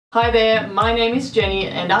Hi there, my name is Jenny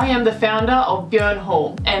and I am the founder of Björn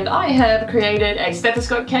Hall, and I have created a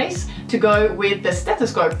stethoscope case to go with the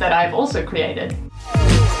stethoscope that I've also created.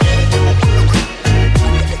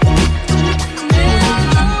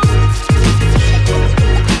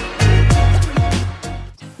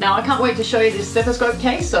 Now I can't wait to show you this stethoscope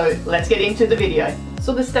case, so let's get into the video.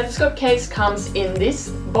 So the stethoscope case comes in this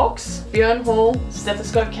box, Björn Hall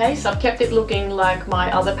stethoscope case. I've kept it looking like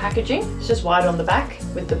my other packaging. It's just white on the back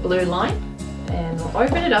with the blue line. And we'll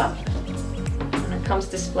open it up and it comes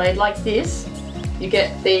displayed like this. You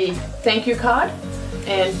get the thank you card,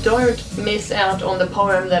 and don't miss out on the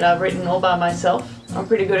poem that I've written all by myself. I'm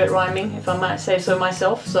pretty good at rhyming, if I might say so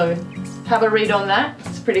myself, so have a read on that.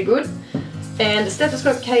 It's pretty good. And the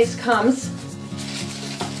stethoscope case comes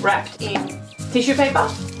wrapped in tissue paper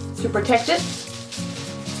to protect it.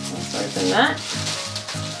 Let's open that.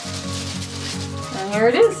 And here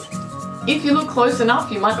it is. If you look close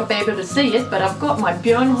enough, you might not be able to see it, but I've got my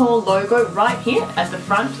Björn Hall logo right here at the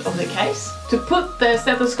front of the case. To put the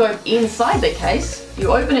stethoscope inside the case,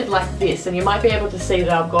 you open it like this, and you might be able to see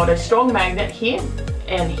that I've got a strong magnet here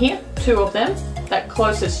and here, two of them, that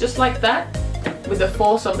closes just like that, with the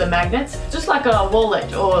force of the magnets, just like a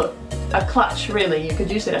wallet or a clutch really. You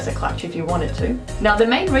could use it as a clutch if you wanted to. Now the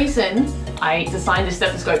main reason I designed the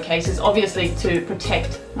stethoscope case is obviously to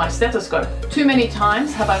protect my stethoscope. Too many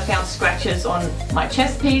times have I found scratches on my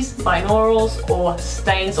chest piece, binaurals, or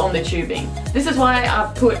stains on the tubing. This is why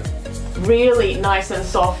I've put really nice and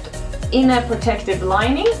soft inner protective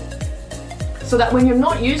lining, so that when you're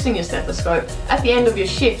not using your stethoscope, at the end of your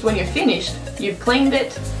shift when you're finished, you've cleaned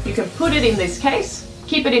it, you can put it in this case,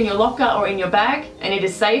 keep it in your locker or in your bag, and it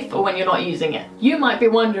is safe for when you're not using it. You might be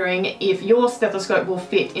wondering if your stethoscope will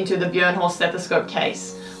fit into the Björn Hall stethoscope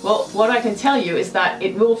case. Well, what I can tell you is that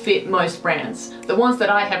it will fit most brands. The ones that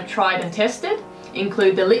I have tried and tested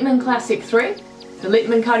include the Littmann Classic 3, the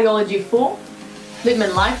Littmann Cardiology 4,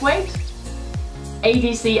 Littmann Lightweight,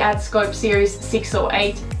 ADC AdScope Series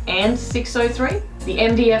 608 and 603, the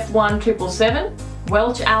MDF 1777,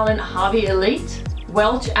 Welch Allen Harvey Elite,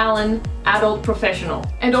 Welch Allen Adult Professional,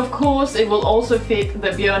 and of course it will also fit the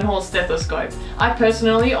Björn Hall stethoscope. I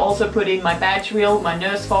personally also put in my badge reel, my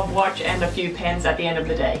nurse fob watch, and a few pens at the end of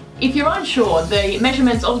the day. If you're unsure, the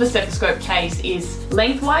measurements of the stethoscope case is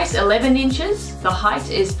lengthwise 11 inches, the height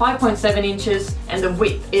is 5.7 inches, and the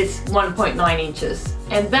width is 1.9 inches.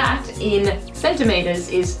 And that in centimeters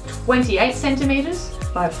is 28 centimeters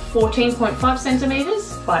by 14.5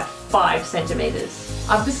 centimeters by 5 centimeters.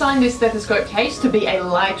 I've designed this stethoscope case to be a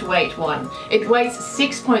lightweight one. It weighs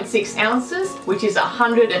 6.6 ounces, which is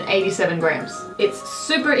 187 grams. It's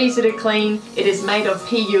super easy to clean. It is made of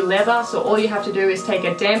PU leather, so all you have to do is take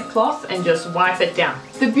a damp cloth and just wipe it down.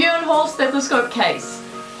 The Björn Hall stethoscope case.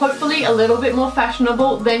 Hopefully a little bit more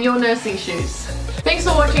fashionable than your nursing shoes. Thanks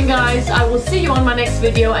for watching, guys. I will see you on my next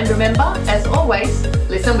video, and remember, as always,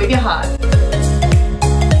 listen with your heart.